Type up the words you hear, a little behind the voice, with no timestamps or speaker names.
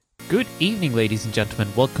Good evening, ladies and gentlemen.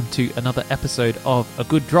 Welcome to another episode of A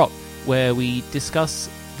Good Drop, where we discuss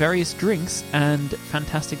various drinks and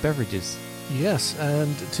fantastic beverages. Yes,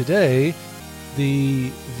 and today the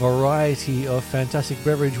variety of fantastic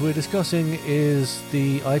beverage we're discussing is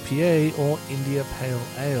the IPA or India Pale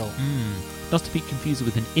Ale. Not to be confused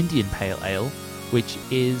with an Indian Pale Ale, which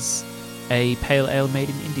is a pale ale made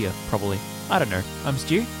in India, probably. I don't know. I'm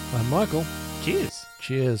Stu. I'm Michael. Cheers.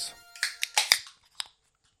 Cheers.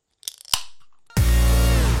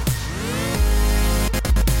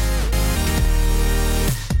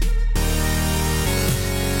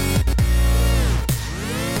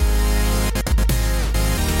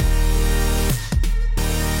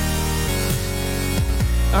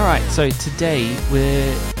 Alright, so today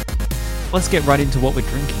let's get right into what we're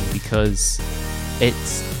drinking because it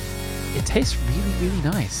tastes really, really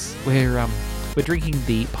nice. We're drinking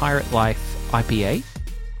the Pirate Life IPA.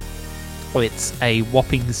 It's a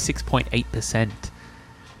whopping 6.8%.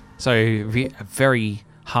 So a very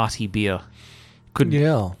hearty beer.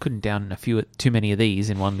 Couldn't down too many of these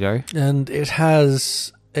in one go. And it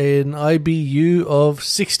has an IBU of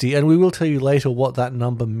 60, and we will tell you later what that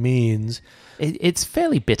number means. It's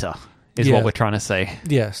fairly bitter, is what we're trying to say.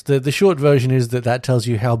 Yes, the short version is that tells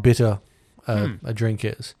you how bitter a drink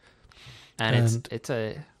is. And it's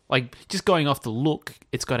a, like, just going off the look,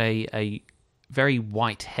 it's got a very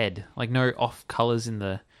white head, like no off colors in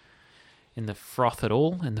the froth at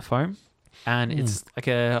all, in the foam, and it's like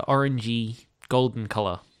a orangey golden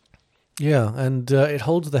color. Yeah, and it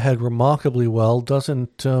holds the head remarkably well,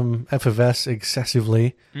 doesn't effervesce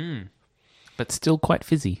excessively. But still quite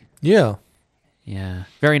fizzy. Yeah. Yeah,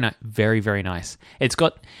 very nice, very, very nice. It's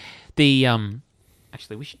got the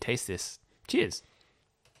actually, we should taste this. Cheers.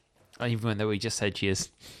 Even though we just said cheers.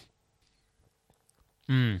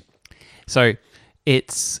 So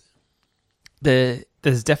it's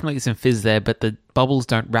there's definitely some fizz there, but the bubbles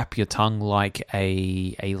don't wrap your tongue like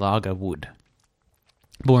a lager would.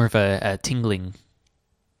 More of a tingling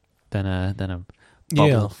than a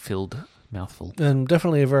bubble filled mouthful. And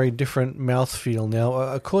definitely a very different mouthfeel. Now,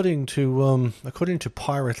 according to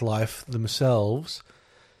Pirate Life themselves,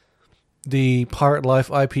 the Pirate Life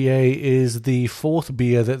IPA is the fourth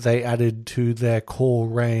beer that they added to their core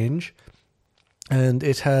range, and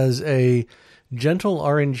it has a gentle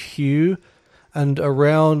orange hue and a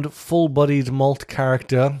round, full-bodied malt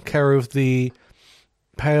character, care of the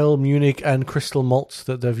pale Munich and crystal malts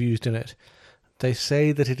that they've used in it. They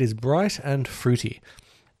say that it is bright and fruity.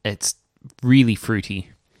 It's really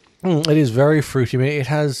fruity. It is very fruity. I mean, it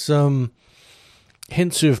has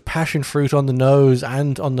hints of passion fruit on the nose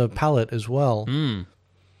and on the palate as well.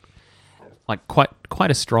 Like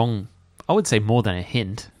quite a strong, I would say more than a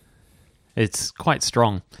hint. It's quite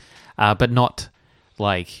strong, but not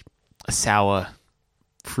like a sour,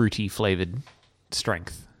 fruity flavored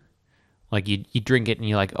strength. Like you drink it and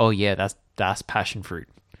you're like, oh yeah, that's passion fruit.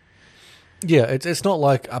 Yeah, it's not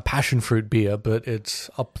like a passion fruit beer, but it's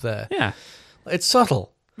up there. Yeah. It's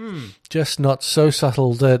subtle. Just not so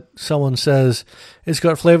subtle that someone says, it's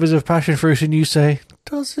got flavors of passion fruit, and you say,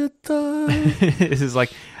 does it though? This is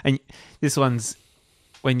like, and this one's,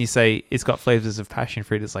 when you say it's got flavors of passion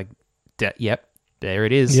fruit, it's like, yep, there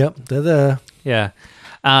it is. Yep, they're there. Yeah.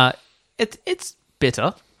 It's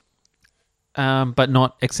bitter, but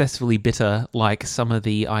not excessively bitter like some of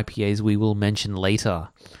the IPAs we will mention later.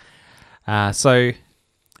 So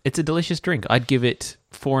it's a delicious drink. I'd give it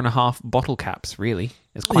 4.5 bottle caps, really.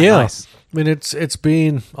 It's quite nice. I mean, it's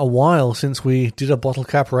been a while since we did a bottle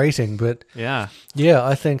cap rating, but yeah,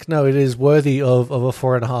 I think, no, it is worthy of a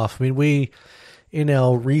 4.5. I mean, we, in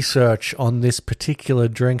our research on this particular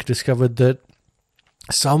drink, discovered that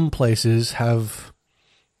some places have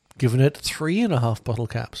given it 3.5 bottle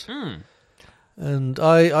caps. And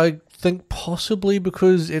I think possibly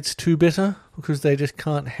because it's too bitter, because they just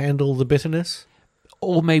can't handle the bitterness.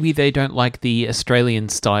 Or maybe they don't like the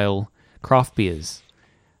Australian-style craft beers.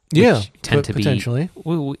 Yeah, tend to potentially.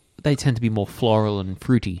 They tend to be more floral and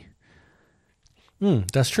fruity.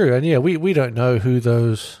 That's true. And yeah, we don't know who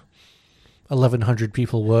those 1,100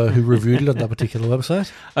 people were who reviewed it on that particular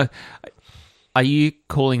website. Are you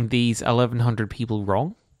calling these 1,100 people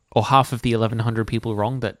wrong? Or half of the 1,100 people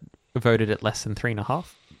wrong that voted at less than 3.5?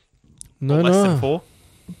 No, or less than 4?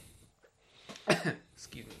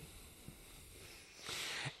 Excuse me.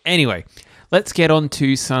 Anyway, let's get on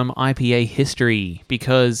to some IPA history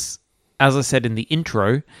because, as I said in the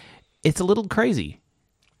intro, it's a little crazy.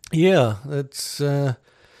 Yeah, it's a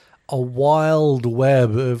wild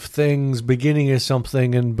web of things beginning as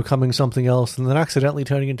something and becoming something else and then accidentally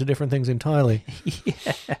turning into different things entirely.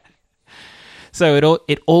 Yeah. So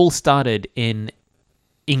it all started in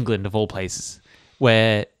England of all places,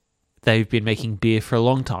 where they've been making beer for a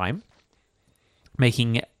long time,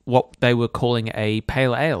 making what they were calling a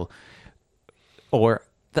pale ale, or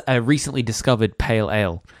a recently discovered pale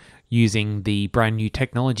ale, using the brand new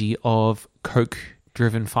technology of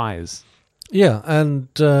coke-driven fires. Yeah, and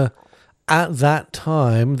at that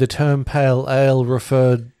time, the term pale ale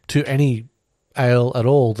referred to any ale at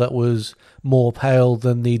all that was more pale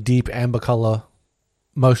than the deep amber colour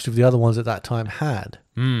most of the other ones at that time had.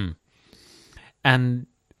 And,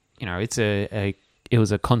 it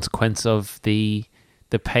was a consequence of the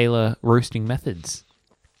paler roasting methods.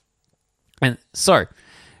 And so,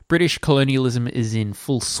 British colonialism is in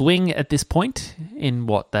full swing at this point, in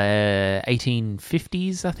the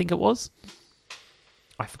 1850s, I think it was.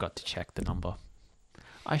 I forgot to check the number.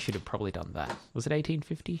 I should have probably done that. Was it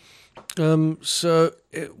 1850? So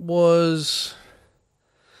it was...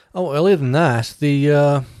 Oh, earlier than that.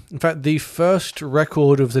 In fact, the first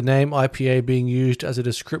record of the name IPA being used as a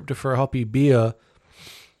descriptor for a hoppy beer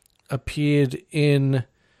appeared in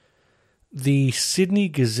the Sydney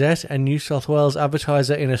Gazette and New South Wales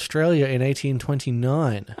Advertiser in Australia in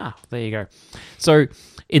 1829. Ah, there you go. So,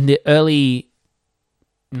 in the early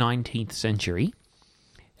 19th century,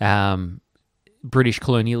 British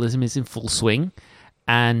colonialism is in full swing,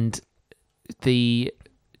 and the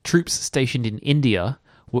troops stationed in India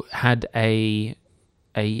had a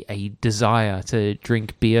desire to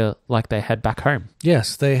drink beer like they had back home.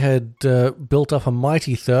 Yes, they had built up a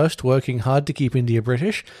mighty thirst, working hard to keep India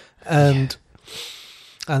British, and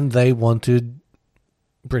they wanted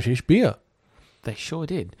British beer. They sure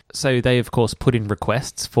did. So they, of course, put in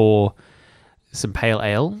requests for some pale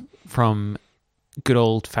ale from good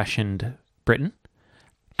old-fashioned Britain,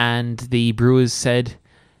 and the brewers said,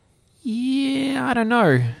 yeah, I don't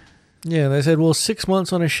know. Yeah, they said, well, 6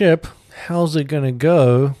 months on a ship, how's it going to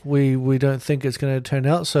go? We don't think it's going to turn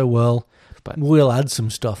out so well, but we'll add some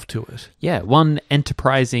stuff to it. Yeah, one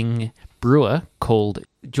enterprising brewer called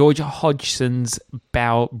George Hodgson's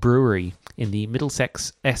Bow Brewery in the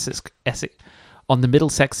Middlesex, Essex, on the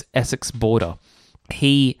Middlesex-Essex border.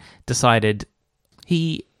 He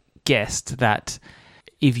guessed that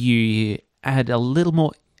if you add a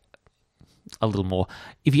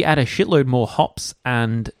shitload more hops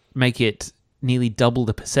and make it nearly double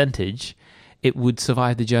the percentage, it would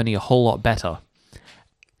survive the journey a whole lot better.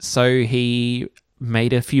 So he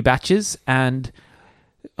made a few batches and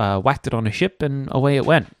whacked it on a ship, and away it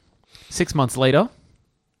went. 6 months later,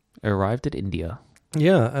 it arrived at India.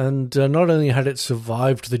 Yeah, and not only had it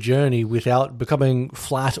survived the journey without becoming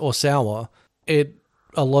flat or sour, a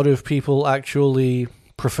lot of people actually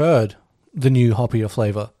preferred the new hoppier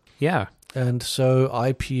flavour. Yeah. And so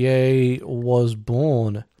IPA was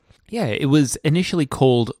born. Yeah, it was initially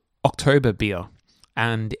called October beer,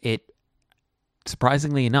 and it,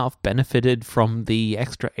 surprisingly enough, benefited from the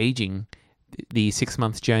extra aging the 6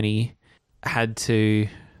 month journey had to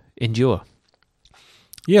endure.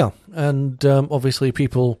 Yeah, and obviously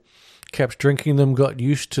people kept drinking them, got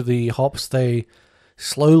used to the hops. They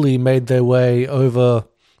slowly made their way over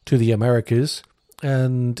to the Americas,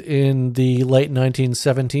 and in the late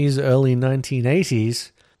 1970s, early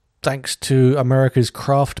 1980s, thanks to America's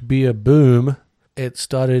craft beer boom, it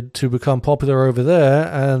started to become popular over there,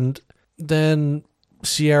 and then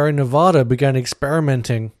Sierra Nevada began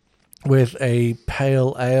experimenting with a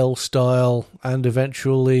pale ale style, and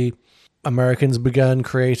eventually Americans began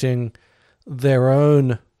creating their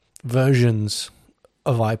own versions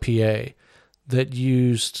of IPA that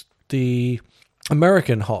used the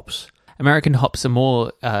American hops. American hops are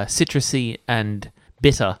more citrusy and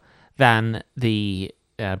bitter than the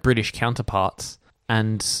British counterparts,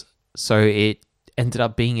 and so it ended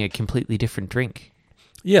up being a completely different drink.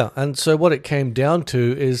 Yeah, and so what it came down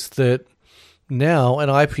to is that now an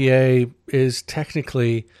IPA is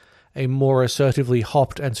technically a more assertively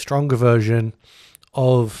hopped and stronger version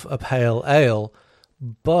of a pale ale,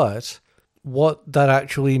 but what that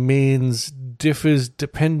actually means differs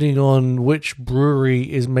depending on which brewery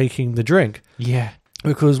is making the drink. Yeah.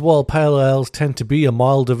 Because while pale ales tend to be a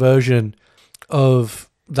milder version of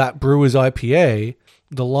that brewer's IPA,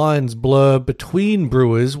 the lines blur between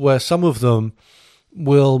brewers where some of them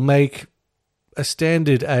will make a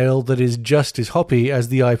standard ale that is just as hoppy as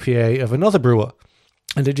the IPA of another brewer.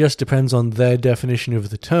 And it just depends on their definition of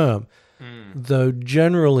the term. Though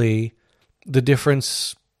generally, the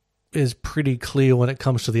difference is pretty clear when it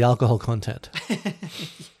comes to the alcohol content.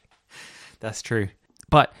 That's true.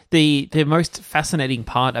 But the most fascinating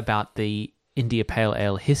part about the India Pale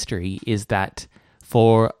Ale history is that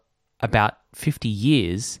for about 50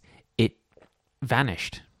 years, it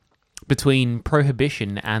vanished. Between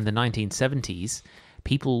Prohibition and the 1970s,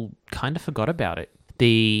 people kind of forgot about it.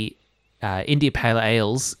 The India Pale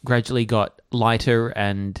Ales gradually got lighter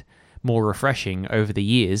and more refreshing over the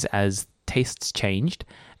years as tastes changed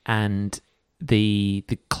and the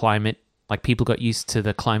climate, like people got used to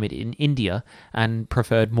the climate in India and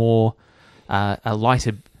preferred more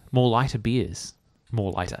lighter beers.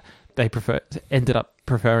 More lighter. They ended up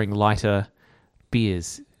preferring lighter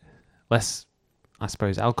beers, less, I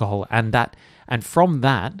suppose, alcohol, and from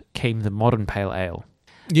that came the modern pale ale.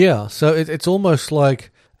 Yeah, so it's almost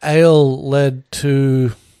like ale led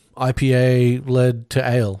to IPA led to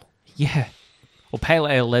ale. Yeah. Well, pale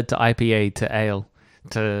ale led to IPA to ale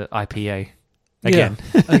to IPA. Again.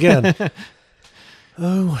 Yeah, again.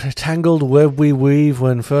 Oh, what a tangled web we weave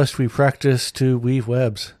when first we practice to weave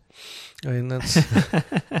webs. I mean, that's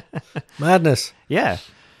madness. Yeah.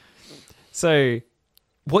 So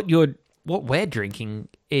what we're drinking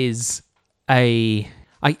is I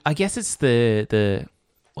guess it's the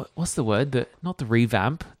what's the word? Not the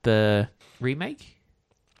revamp, the remake?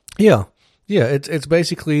 Yeah. Yeah, it's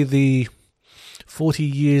basically the 40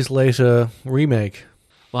 years later remake.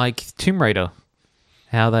 Like Tomb Raider.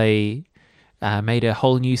 How they made a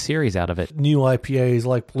whole new series out of it. New IPAs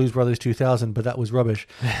like Blues Brothers 2000, but that was rubbish.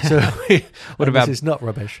 So what about this is not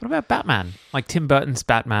rubbish. What about Batman? Like Tim Burton's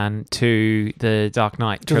Batman to the Dark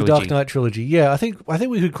Knight trilogy. To the Dark Knight trilogy. Yeah, I think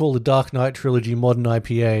we could call the Dark Knight trilogy modern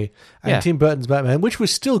IPA and Tim Burton's Batman, which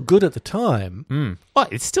was still good at the time. Well,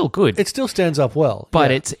 it's still good. It still stands up well.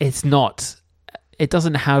 But it's not, it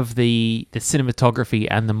doesn't have the cinematography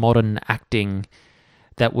and the modern acting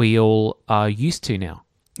that we all are used to now.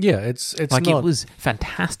 Yeah, it's like not... It was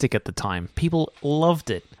fantastic at the time. People loved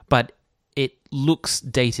it, but it looks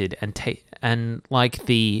dated and like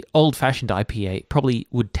the old-fashioned IPA probably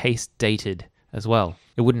would taste dated as well.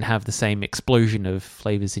 It wouldn't have the same explosion of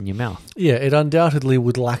flavors in your mouth. Yeah, it undoubtedly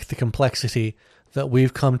would lack the complexity that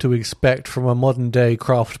we've come to expect from a modern-day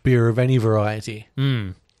craft beer of any variety.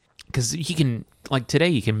 Because you can, like today,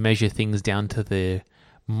 you can measure things down to the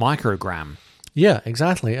microgram. Yeah,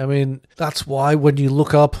 exactly. I mean, that's why when you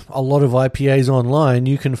look up a lot of IPAs online,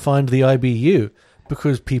 you can find the IBU,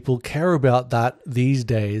 because people care about that these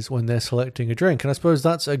days when they're selecting a drink. And I suppose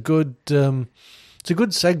that's a good it's a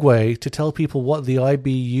good segue to tell people what the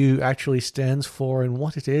IBU actually stands for and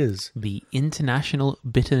what it is. The International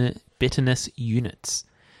Bitterness Units.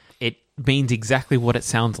 It means exactly what it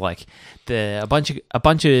sounds like. A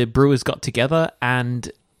bunch of brewers got together and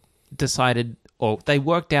decided, or they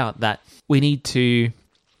worked out that we need to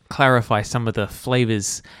clarify some of the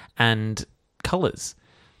flavors and colors.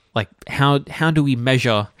 Like how do we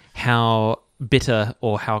measure how bitter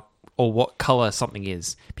or what color something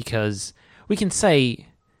is? Because we can say,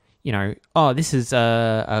 this is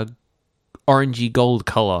a orangey gold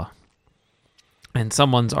color, and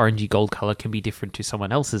someone's orangey gold color can be different to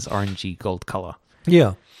someone else's orangey gold color.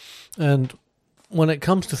 Yeah, and when it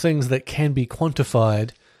comes to things that can be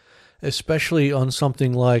quantified, especially on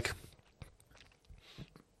something like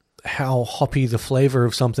how hoppy the flavor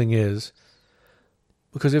of something is.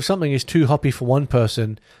 Because if something is too hoppy for one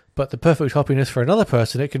person, but the perfect hoppiness for another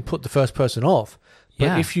person, it can put the first person off.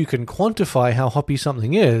 But if you can quantify how hoppy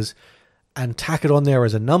something is and tack it on there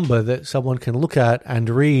as a number that someone can look at and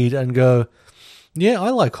read and go, yeah, I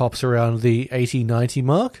like hops around the 80, 90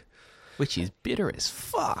 mark. Which is bitter as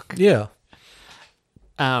fuck. Yeah.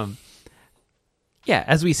 Yeah,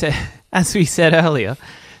 as we said earlier,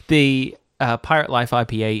 the Pirate Life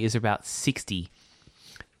IPA is about 60,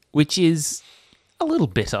 which is a little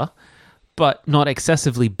bitter, but not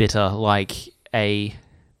excessively bitter like a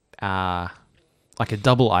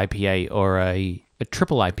double IPA or a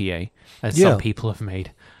triple IPA, as some people have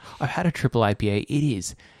made. I've had a triple IPA. It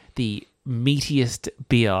is the meatiest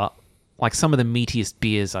beer, like some of the meatiest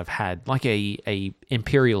beers I've had, like a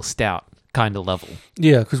Imperial Stout kind of level.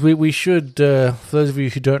 Yeah, because we should, for those of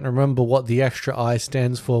you who don't remember what the extra I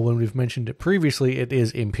stands for when we've mentioned it previously, it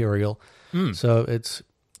is Imperial. So it's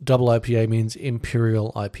double IPA means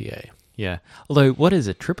Imperial IPA. Yeah. Although, what is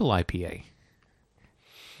a triple IPA?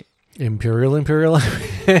 Imperial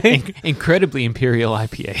IPA? Incredibly Imperial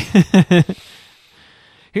IPA.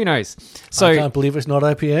 Who knows? So I can't believe it's not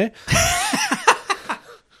IPA.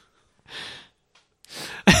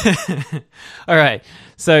 All right.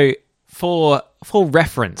 So for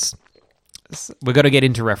reference, we've got to get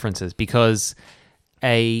into references because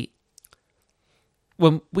when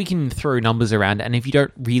we can throw numbers around, and if you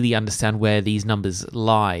don't really understand where these numbers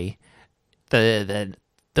lie, the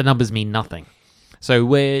numbers mean nothing. So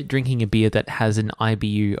we're drinking a beer that has an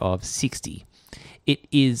IBU of 60. It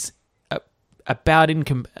is about in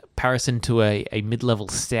comparison to a mid-level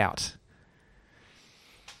stout.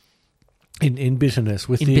 In bitterness,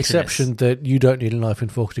 with the exception that you don't need a knife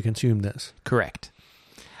and fork to consume this. Correct.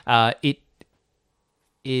 It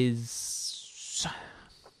is...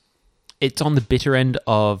 It's on the bitter end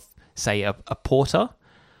of, say, a porter.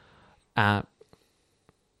 But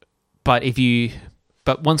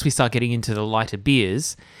once we start getting into the lighter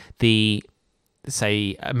beers, the,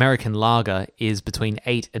 say, American lager is between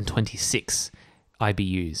 8 and 26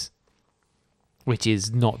 IBUs, which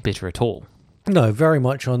is not bitter at all. No, very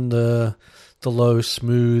much on the low,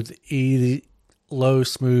 smooth, easy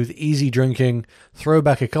drinking. Throw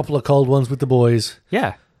back a couple of cold ones with the boys.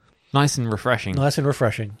 Yeah, nice and refreshing.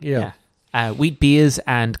 Yeah. Wheat beers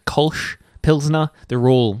and Kolsch Pilsner, they're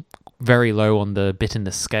all very low on the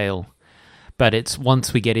bitterness scale. But it's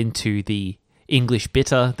once we get into the English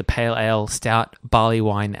bitter, the pale ale, stout, barley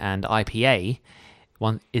wine, and IPA,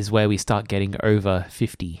 one is where we start getting over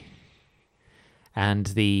 50.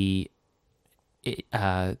 And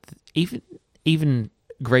even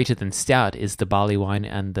greater than stout is the barley wine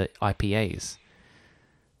and the IPAs.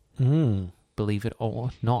 Believe it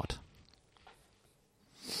or not.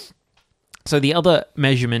 So the other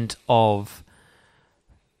big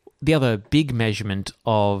measurement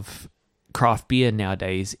of craft beer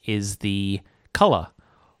nowadays is the color,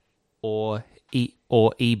 or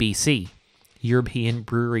EBC, European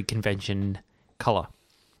Brewery Convention color.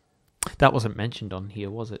 That wasn't mentioned on here,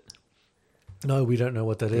 was it? No, we don't know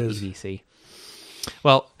what that is. EBC.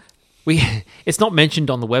 Well, it's not mentioned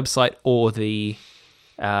on the website or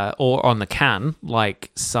on the can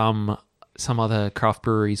like some other craft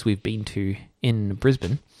breweries we've been to in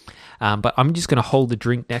Brisbane. But I'm just going to hold the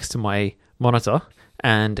drink next to my monitor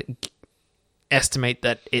and estimate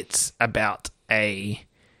that it's about a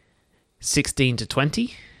 16 to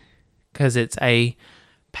 20, because it's a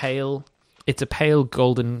pale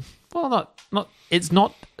golden. Well, it's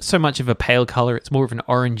not so much of a pale color. It's more of an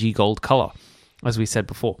orangey gold color, as we said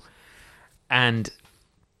before, and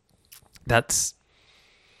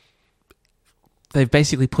they've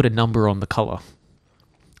basically put a number on the color.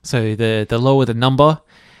 So the lower the number,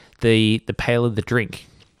 the paler the drink.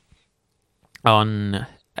 Right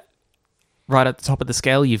at the top of the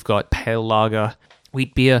scale, you've got pale lager,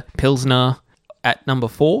 wheat beer, Pilsner at number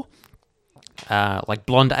 4, like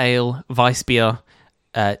blonde ale, Weiss beer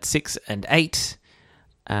at 6 and 8.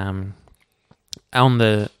 On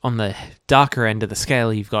the darker end of the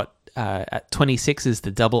scale, you've got at 26 is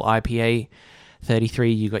the double IPA,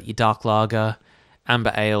 33 you've got your dark lager,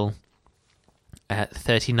 amber ale, at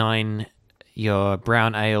 39 your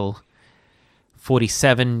brown ale,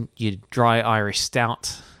 47 your dry Irish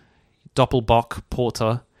stout, Doppelbock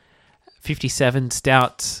porter, 57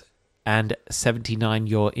 stout, and 79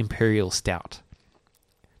 your imperial stout.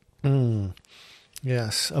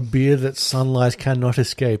 Yes, a beer that sunlight cannot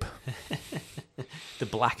escape. The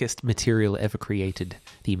blackest material ever created,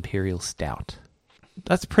 the imperial stout.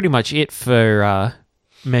 That's pretty much it for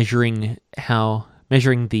measuring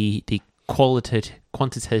the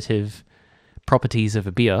quantitative properties of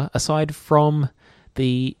a beer, aside from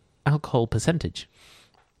the alcohol percentage.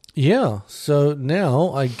 Yeah, so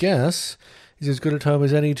now I guess is as good a time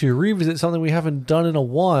as any to revisit something we haven't done in a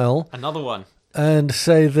while. Another one. And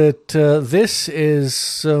say that this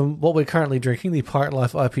is what we're currently drinking. The Pirate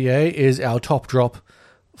Life IPA is our top drop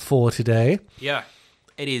for today. Yeah,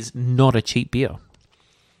 it is not a cheap beer.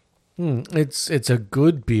 It's a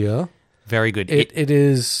good beer. Very good. It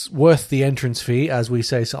is worth the entrance fee, as we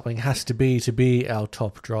say something has to be our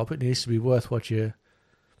top drop. It needs to be worth what you...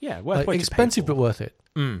 Yeah, worth what you expensive, pay for. But worth it.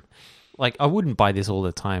 Like, I wouldn't buy this all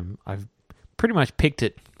the time. I've pretty much picked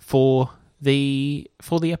it for the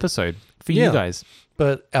episode, for you guys.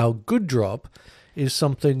 But our good drop is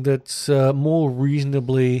something that's more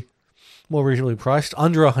reasonably priced,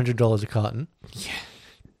 under $100 a carton. Yeah.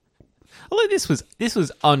 Although this was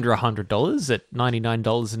under $100 at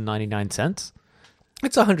 $99.99.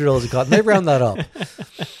 It's $100 a carton. They round that up.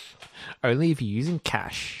 Only if you're using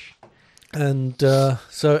cash. And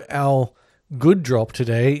so our good drop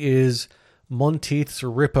today is Monteith's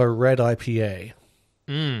Ripper Red IPA.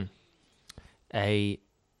 A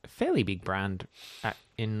fairly big brand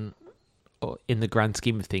in the grand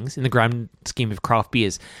scheme of things, in the grand scheme of craft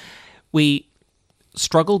beers. We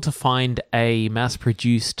struggled to find a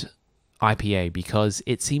mass-produced IPA because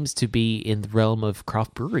it seems to be in the realm of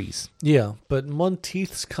craft breweries. Yeah, but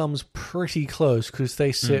Monteith's comes pretty close because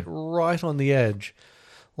they sit right on the edge.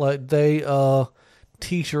 Like, they are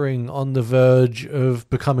teetering on the verge of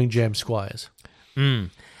becoming James Squires.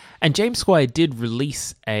 And James Squire did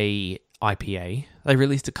release a IPA. They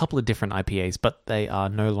released a couple of different IPAs, but they are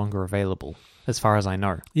no longer available, as far as I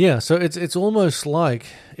know. Yeah, so it's almost like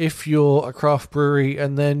if you're a craft brewery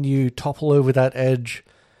and then you topple over that edge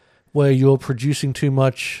where you're producing too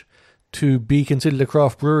much to be considered a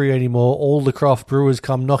craft brewery anymore, all the craft brewers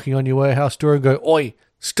come knocking on your warehouse door and go, "Oi,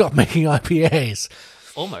 stop making IPAs."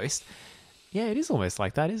 Almost. Yeah, it is almost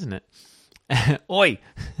like that, isn't it? Oi!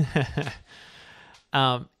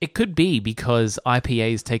 It could be because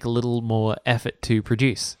IPAs take a little more effort to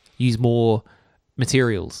produce, use more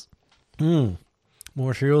materials. More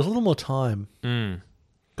materials, a little more time.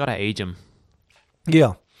 Gotta age them.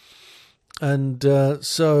 Yeah. And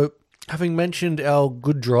so, having mentioned our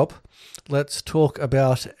good drop, let's talk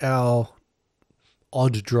about our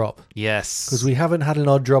odd drop. Yes. Because we haven't had an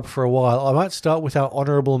odd drop for a while. I might start with our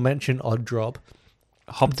honourable mention odd drop.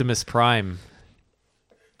 Optimus Prime.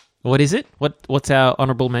 What is it? What's our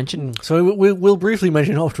honourable mention? So we'll briefly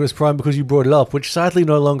mention Optimus Prime because you brought it up, which sadly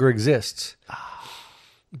no longer exists.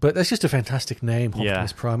 But that's just a fantastic name,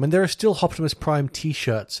 Optimus Prime. And there are still Optimus Prime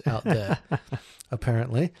t-shirts out there,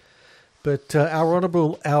 apparently. But our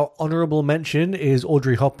honourable mention is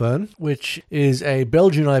Audrey Hopburn, which is a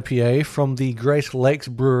Belgian IPA from the Great Lakes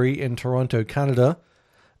Brewery in Toronto, Canada.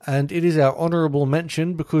 And it is our honourable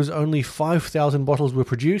mention because only 5,000 bottles were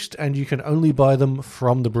produced and you can only buy them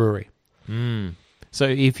from the brewery. So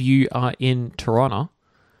if you are in Toronto,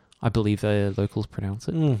 I believe the locals pronounce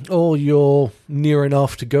it. Or you're near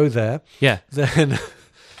enough to go there, Yeah. then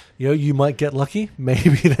you might get lucky. Maybe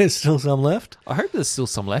there's still some left. I hope there's still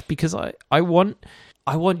some left because I want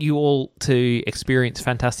you all to experience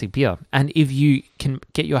fantastic beer. And if you can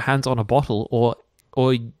get your hands on a bottle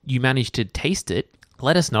or you manage to taste it,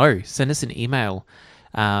 let us know. Send us an email.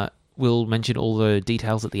 We'll mention all the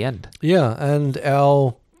details at the end. Yeah, and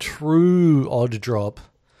our true odd drop,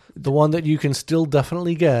 the one that you can still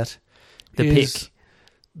definitely get, is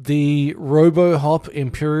the RoboHop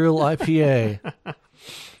Imperial IPA.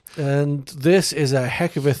 And this is a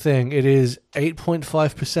heck of a thing. It is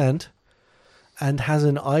 8.5% and has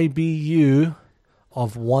an IBU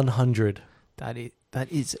of 100. That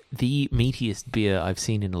is the meatiest beer I've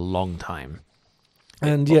seen in a long time.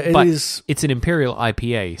 And yeah, it is. It's an Imperial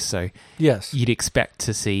IPA, so yes, you'd expect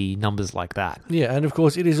to see numbers like that. Yeah, and of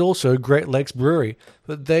course it is also Great Lakes Brewery,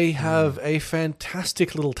 but they have a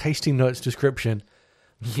fantastic little tasting notes description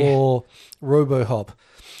for RoboHop,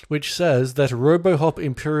 which says that RoboHop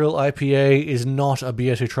Imperial IPA is not a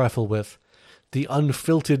beer to trifle with. The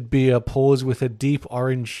unfiltered beer pours with a deep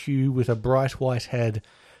orange hue with a bright white head.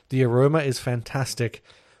 The aroma is fantastic.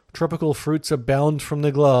 Tropical fruits abound from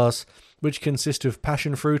the glass, which consist of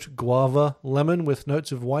passion fruit, guava, lemon with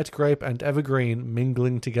notes of white grape and evergreen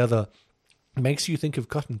mingling together. Makes you think of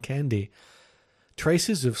cotton candy.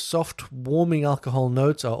 Traces of soft, warming alcohol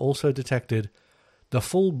notes are also detected. The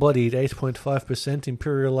full-bodied 8.5%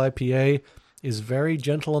 Imperial IPA is very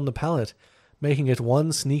gentle on the palate, making it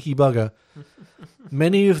one sneaky bugger.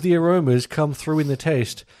 Many of the aromas come through in the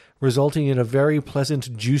taste, resulting in a very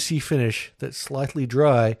pleasant, juicy finish that's slightly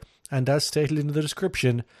dry, and as stated in the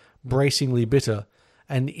description, bracingly bitter.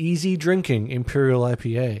 An easy drinking Imperial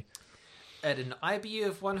IPA. At an IBU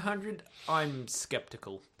of 100, I'm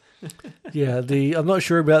skeptical. Yeah, I'm not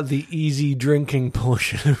sure about the easy drinking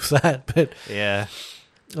portion of that, but yeah,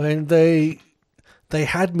 I mean they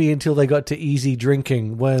had me until they got to easy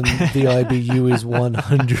drinking when the IBU is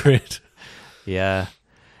 100. Yeah,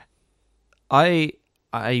 I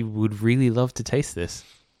would really love to taste this.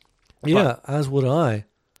 Yeah, as would I.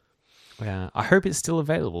 Yeah, I hope it's still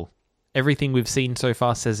available. Everything we've seen so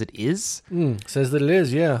far says it is. Says that it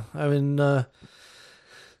is, yeah. I mean,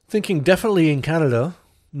 thinking definitely in Canada.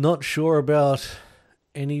 Not sure about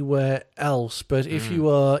anywhere else, but if you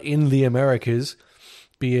are in the Americas,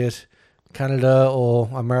 be it Canada or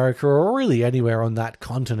America or really anywhere on that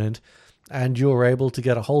continent, and you're able to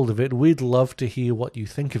get a hold of it, we'd love to hear what you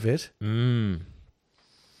think of it.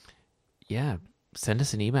 Yeah, send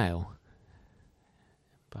us an email.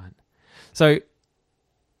 But so,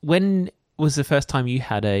 when was the first time you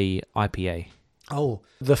had a IPA? Oh,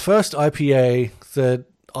 the first IPA that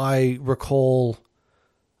I recall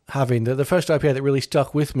having, the first IPA that really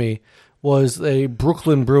stuck with me was a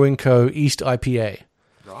Brooklyn Brewing Co. East IPA.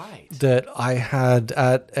 Right. That I had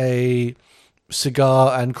at a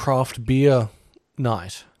cigar and craft beer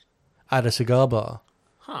night at a cigar bar.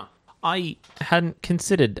 Huh. I hadn't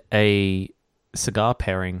considered a cigar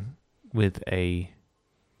pairing with a...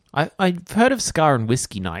 I've heard of cigar and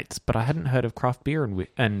whiskey nights, but I hadn't heard of craft beer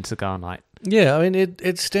and cigar night. Yeah, I mean,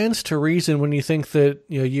 it stands to reason when you think that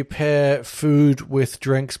you pair food with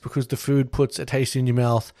drinks because the food puts a taste in your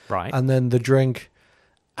mouth, right? And then the drink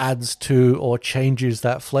adds to or changes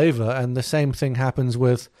that flavor. And the same thing happens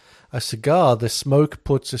with a cigar. The smoke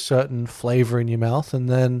puts a certain flavor in your mouth, and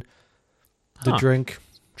then the drink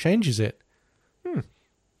changes it.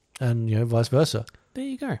 And, vice versa. There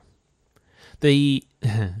you go. The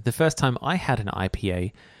first time I had an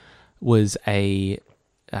IPA was a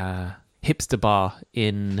hipster bar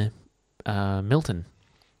in Milton,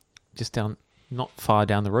 just not far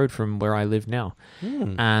down the road from where I live now.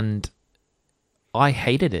 And I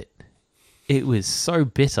hated it. It was so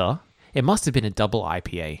bitter. It must have been a double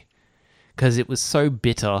IPA, because it was so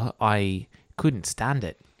bitter I couldn't stand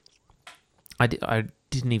it. I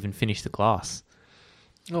didn't even finish the glass.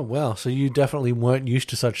 Oh, wow. So you definitely weren't used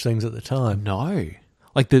to such things at the time. No.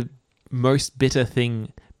 Like, the most bitter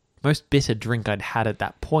drink I'd had at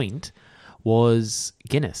that point was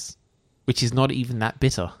Guinness, which is not even that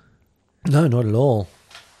bitter. No, not at all.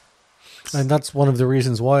 And that's one of the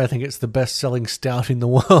reasons why I think it's the best-selling stout in the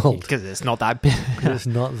world. Because it's not that bitter. It's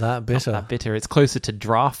not that bitter. Not that bitter. It's closer to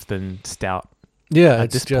draft than stout. Yeah,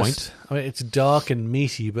 at this point. I mean, it's dark and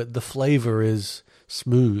meaty, but the flavor is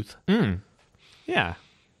smooth. Yeah.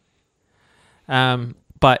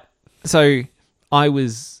 But so I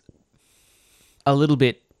was a little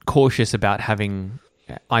bit cautious about having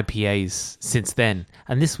IPAs since then,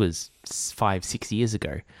 and this was 5-6 years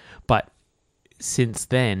ago. But since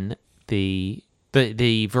then, the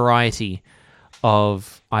variety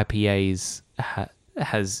of IPAs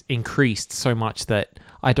has increased so much that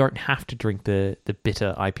I don't have to drink the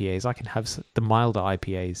bitter IPAs. I can have the milder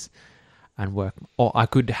IPAs and work, or I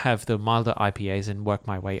could have the milder IPAs and work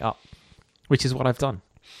my way up, which is what I've done.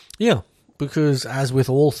 Yeah, because as with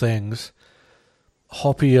all things,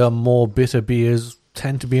 hoppier, more bitter beers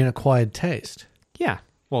tend to be an acquired taste. Yeah,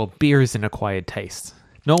 well, beer is an acquired taste.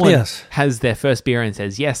 No one has their first beer and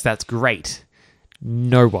says, yes, that's great.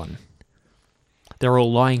 No one. They're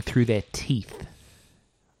all lying through their teeth.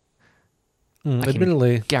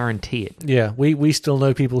 Admittedly, guarantee it. Yeah, we still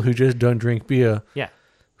know people who just don't drink beer. Yeah.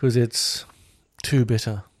 Because it's too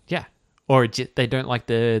bitter. Yeah. Or they don't like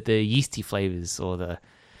the yeasty flavors or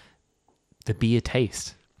the beer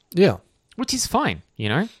taste. Yeah. Which is fine,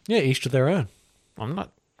 Yeah, each to their own. I'm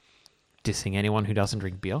not dissing anyone who doesn't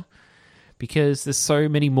drink beer, because there's so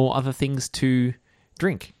many more other things to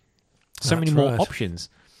drink. So many more options.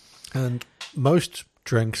 And most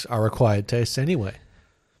drinks are acquired tastes anyway.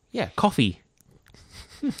 Yeah, coffee.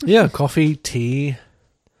 Yeah, coffee, tea.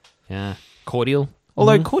 Yeah, cordial.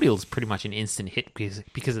 Although cordial's pretty much an instant hit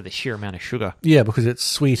because of the sheer amount of sugar. Yeah, because it's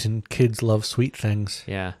sweet and kids love sweet things.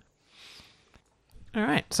 Yeah. All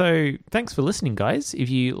right, so thanks for listening, guys. If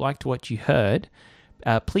you liked what you heard,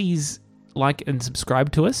 please like and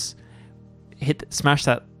subscribe to us. Smash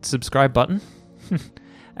that subscribe button.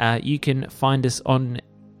 You can find us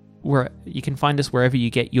wherever you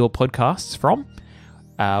get your podcasts from.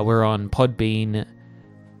 We're on Podbean,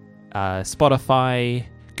 Spotify,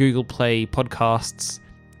 Google Play Podcasts,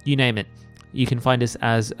 you name it. You can find us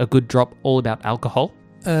as A Good Drop, all about alcohol.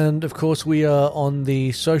 And of course, we are on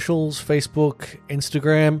the socials: Facebook,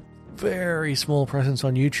 Instagram. Very small presence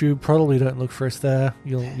on YouTube. Probably don't look for us there.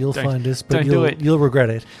 You'll find us, but you'll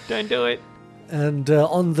regret it. Don't do it. And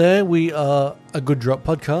on there, we are A Good Drop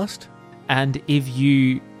Podcast. And if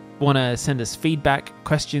you want to send us feedback,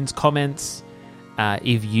 questions, comments,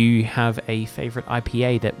 if you have a favorite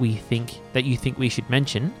IPA that you think we should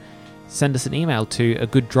mention, send us an email to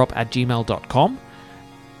agooddrop@gmail.com.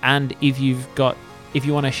 And if you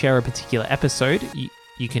want to share a particular episode,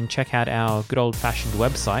 you can check out our good old-fashioned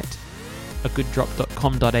website,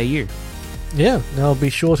 agooddrop.com.au. Yeah, now be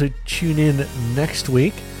sure to tune in next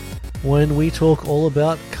week when we talk all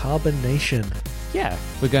about carbonation. Yeah,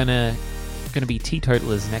 we're gonna be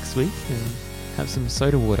teetotalers next week and have some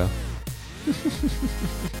soda water.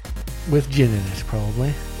 With gin in it,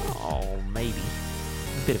 probably. Oh, maybe.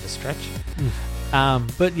 A bit of a stretch.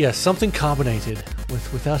 But yes, something carbonated.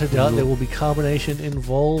 Without a doubt, there will be carbonation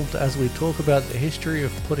involved as we talk about the history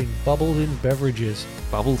of putting bubbles in beverages.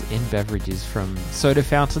 Bubbles in beverages, from soda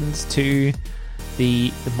fountains to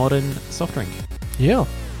the modern soft drink. Yeah.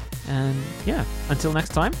 And yeah, until next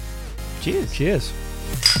time, cheers. Cheers.